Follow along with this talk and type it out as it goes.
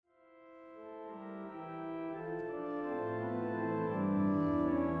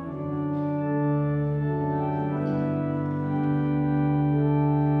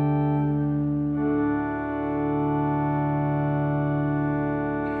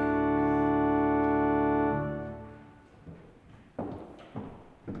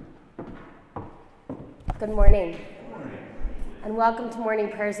Good morning. And welcome to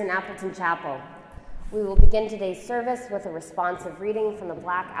morning prayers in Appleton Chapel. We will begin today's service with a responsive reading from the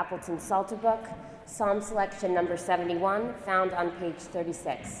Black Appleton Psalter Book, Psalm selection number 71, found on page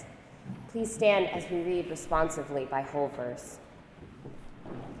 36. Please stand as we read responsively by whole verse.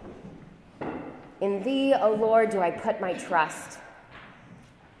 In thee, O Lord, do I put my trust.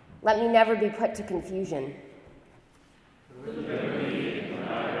 Let me never be put to confusion. Deliver me from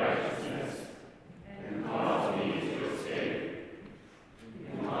thy righteousness, and cause me to escape.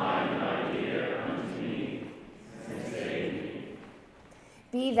 Incline thy ear unto me, and save me.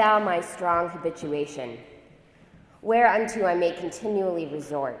 Be thou my strong habituation, whereunto I may continually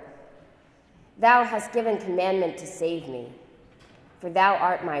resort. Thou hast given commandment to save me, for thou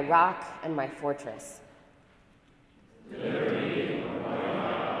art my rock and my fortress. Deliver me, O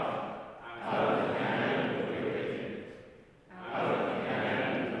God, out of the hand of the wicked, out of the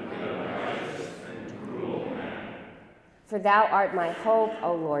hand of the unrighteous and cruel man. For thou art my hope,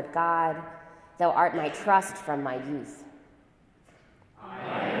 O Lord God, thou art my trust from my youth. I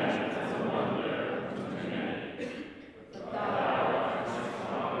am as a wanderer unto many, but thou art my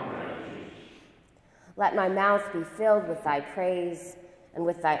strong refuge. Let my mouth be filled with thy praise and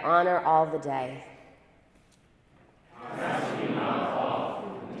with thy honor all the day. Cast me not off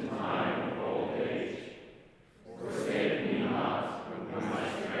in the time of old age. Forsake me not when my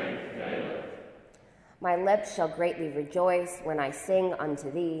strength faileth. My lips shall greatly rejoice when I sing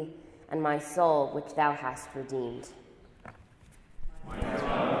unto thee, and my soul which thou hast redeemed. My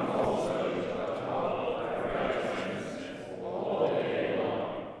tongue also shall tell thy righteousness all day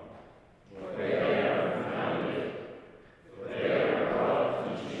long. For they are confounded, for they are brought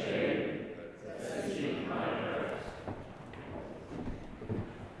into shame that seek my rest.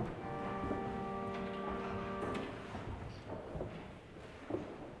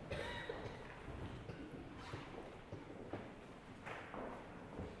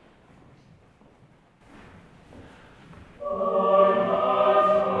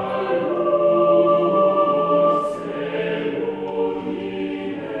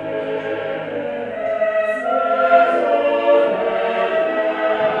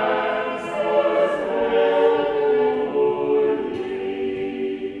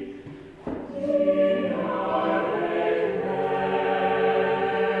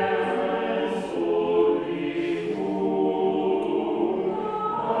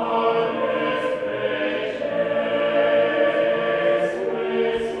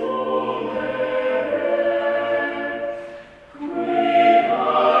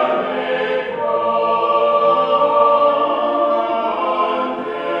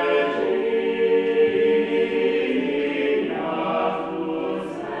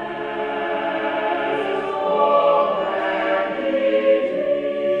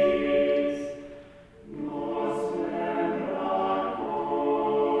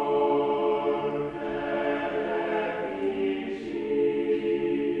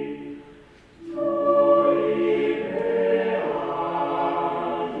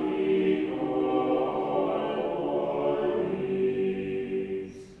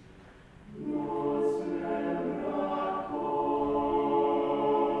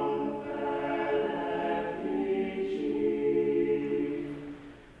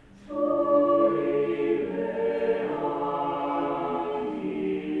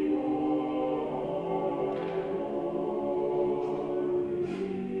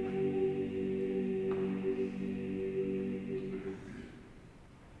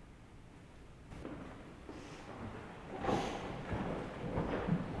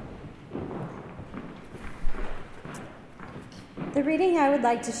 The reading I would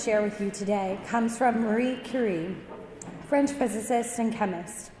like to share with you today comes from Marie Curie, French physicist and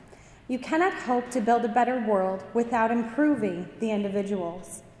chemist. You cannot hope to build a better world without improving the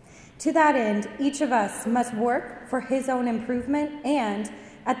individuals. To that end, each of us must work for his own improvement and,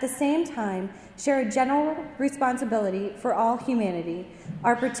 at the same time, share a general responsibility for all humanity,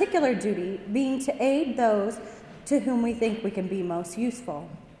 our particular duty being to aid those to whom we think we can be most useful.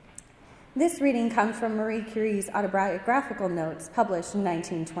 This reading comes from Marie Curie's autobiographical notes published in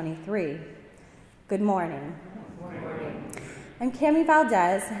 1923. Good morning. Good morning. I'm Cammi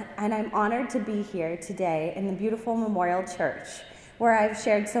Valdez, and I'm honored to be here today in the beautiful Memorial Church, where I've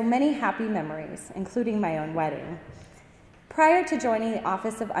shared so many happy memories, including my own wedding. Prior to joining the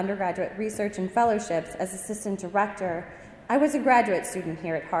Office of Undergraduate Research and Fellowships as Assistant Director, I was a graduate student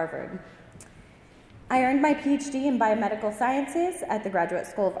here at Harvard. I earned my PhD in biomedical sciences at the Graduate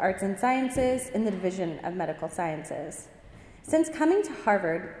School of Arts and Sciences in the Division of Medical Sciences. Since coming to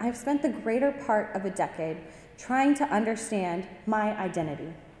Harvard, I've spent the greater part of a decade trying to understand my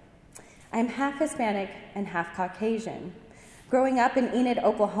identity. I'm half Hispanic and half Caucasian. Growing up in Enid,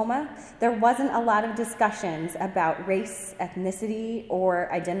 Oklahoma, there wasn't a lot of discussions about race, ethnicity,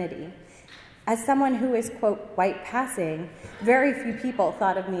 or identity. As someone who is, quote, white passing, very few people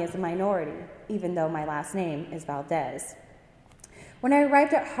thought of me as a minority, even though my last name is Valdez. When I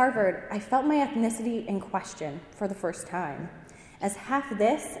arrived at Harvard, I felt my ethnicity in question for the first time. As half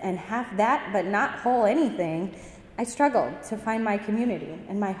this and half that, but not whole anything, I struggled to find my community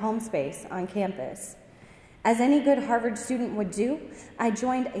and my home space on campus. As any good Harvard student would do, I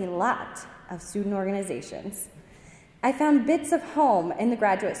joined a lot of student organizations. I found bits of home in the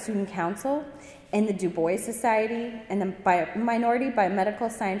Graduate Student Council, in the Du Bois Society, in the Minority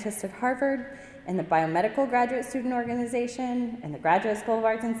Biomedical Scientists at Harvard, in the Biomedical Graduate Student Organization, in the Graduate School of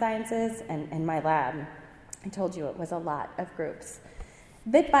Arts and Sciences, and in my lab. I told you it was a lot of groups.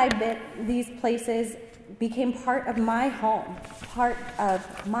 Bit by bit, these places became part of my home, part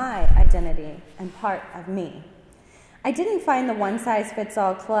of my identity, and part of me. I didn't find the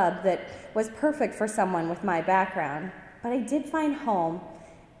one-size-fits-all club that was perfect for someone with my background, but I did find home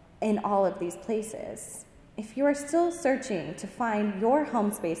in all of these places. If you are still searching to find your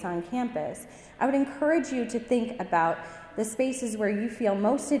home space on campus, I would encourage you to think about the spaces where you feel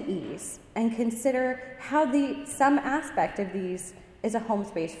most at ease and consider how some aspect of these is a home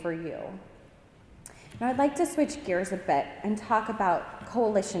space for you. Now I'd like to switch gears a bit and talk about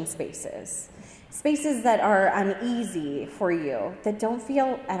coalition spaces. Spaces that are uneasy for you, that don't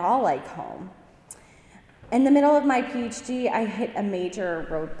feel at all like home. In the middle of my PhD, I hit a major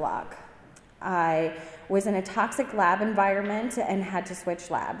roadblock. I was in a toxic lab environment and had to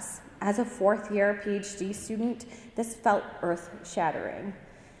switch labs. As a fourth-year PhD student, this felt earth-shattering.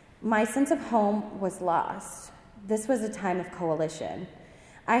 My sense of home was lost. This was a time of coalition.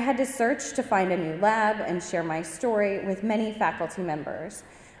 I had to search to find a new lab and share my story with many faculty members.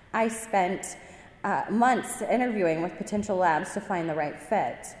 I spent months interviewing with potential labs to find the right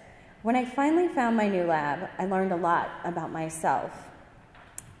fit. When I finally found my new lab, I learned a lot about myself.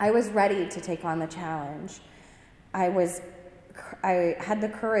 I was ready to take on the challenge. I had the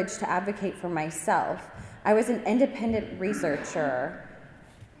courage to advocate for myself. I was an independent researcher.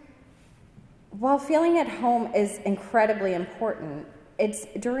 While feeling at home is incredibly important, it's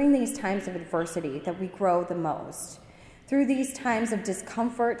during these times of adversity that we grow the most. Through these times of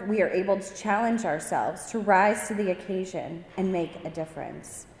discomfort, we are able to challenge ourselves to rise to the occasion and make a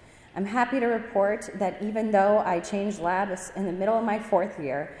difference. I'm happy to report that even though I changed labs in the middle of my fourth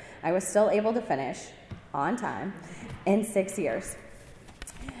year, I was still able to finish on time in 6 years.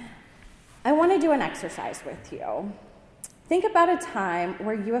 I want to do an exercise with you. Think about a time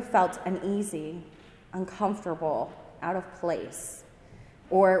where you have felt uneasy, uncomfortable, out of place,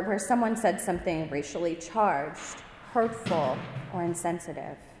 or where someone said something racially charged, hurtful, or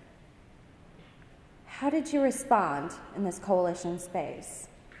insensitive. How did you respond in this coalition space?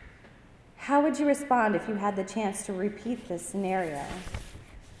 How would you respond if you had the chance to repeat this scenario?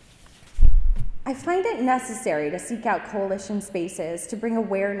 I find it necessary to seek out coalition spaces to bring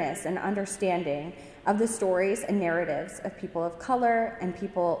awareness and understanding of the stories and narratives of people of color and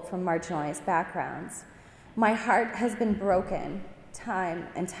people from marginalized backgrounds. My heart has been broken time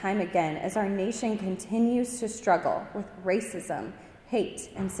and time again as our nation continues to struggle with racism, hate,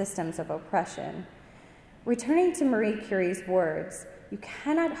 and systems of oppression. Returning to Marie Curie's words, you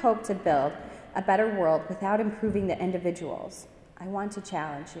cannot hope to build a better world without improving the individuals. I want to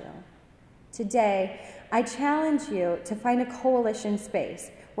challenge you. Today, I challenge you to find a coalition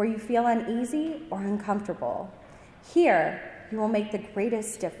space where you feel uneasy or uncomfortable. Here, you will make the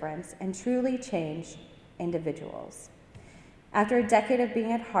greatest difference and truly change individuals. After a decade of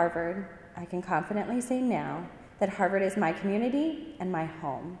being at Harvard, I can confidently say now that Harvard is my community and my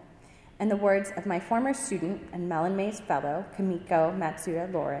home. In the words of my former student and Mellon Mays Fellow, Kamiko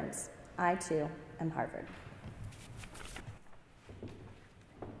Matsuda Lawrence, I too am Harvard.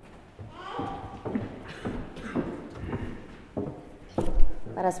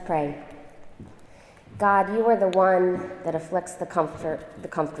 Let us pray. God, you are the one that afflicts the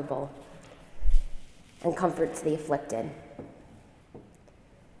comfortable and comforts the afflicted.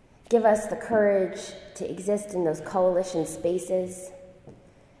 Give us the courage to exist in those coalition spaces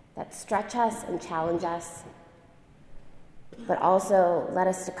that stretch us and challenge us, but also let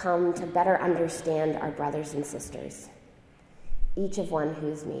us to come to better understand our brothers and sisters, each of one who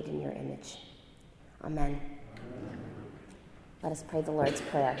is made in your image. Amen. Let us pray the Lord's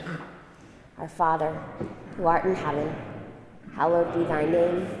Prayer. Our Father, who art in heaven, hallowed be thy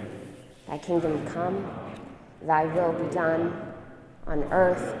name. Thy kingdom come, thy will be done, on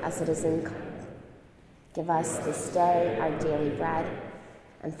earth as it is in heaven. Give us this day our daily bread,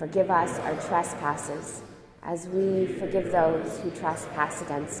 and forgive us our trespasses, as we forgive those who trespass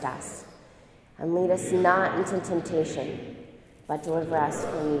against us. And lead us not into temptation, but deliver us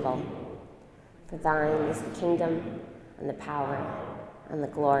from evil. For thine is the kingdom, and the power, and the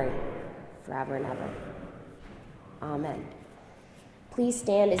glory, forever and ever. Amen. Please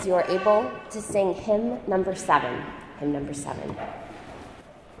stand as you are able to sing hymn number 7. Hymn number 7.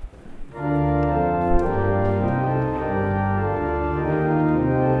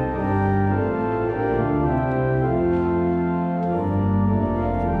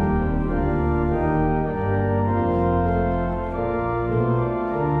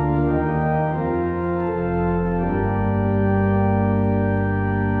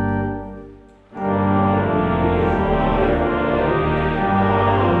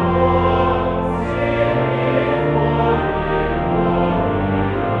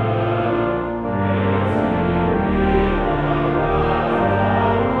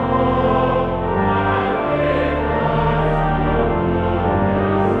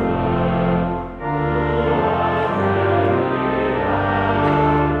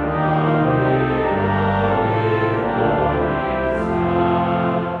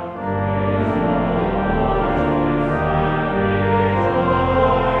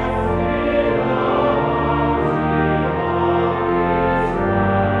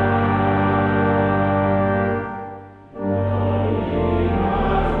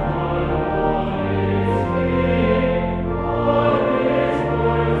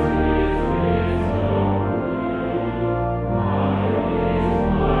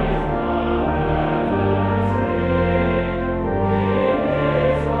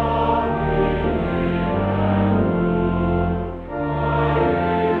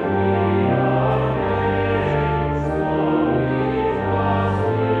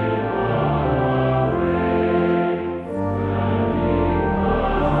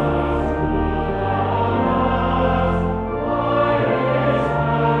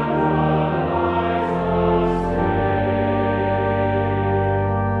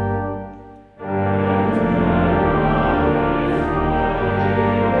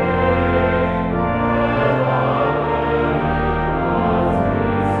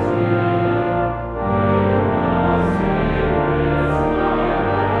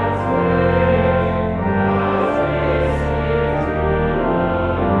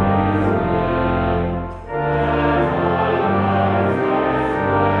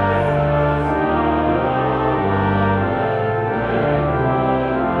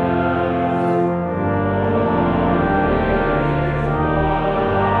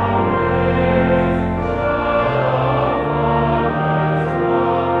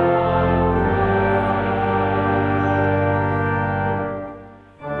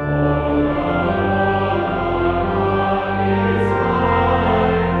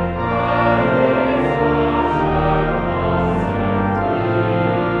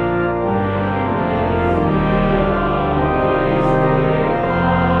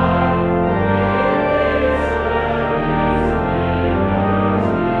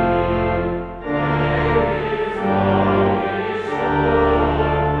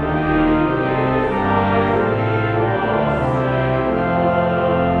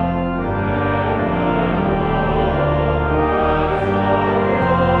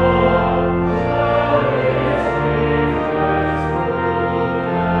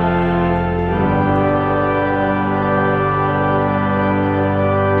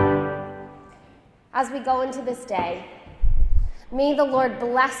 As we go into this day, may the Lord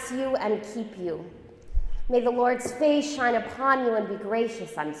bless you and keep you. May the Lord's face shine upon you and be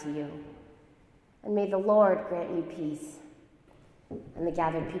gracious unto you. And may the Lord grant you peace. And the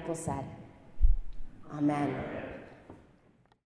gathered people said, Amen.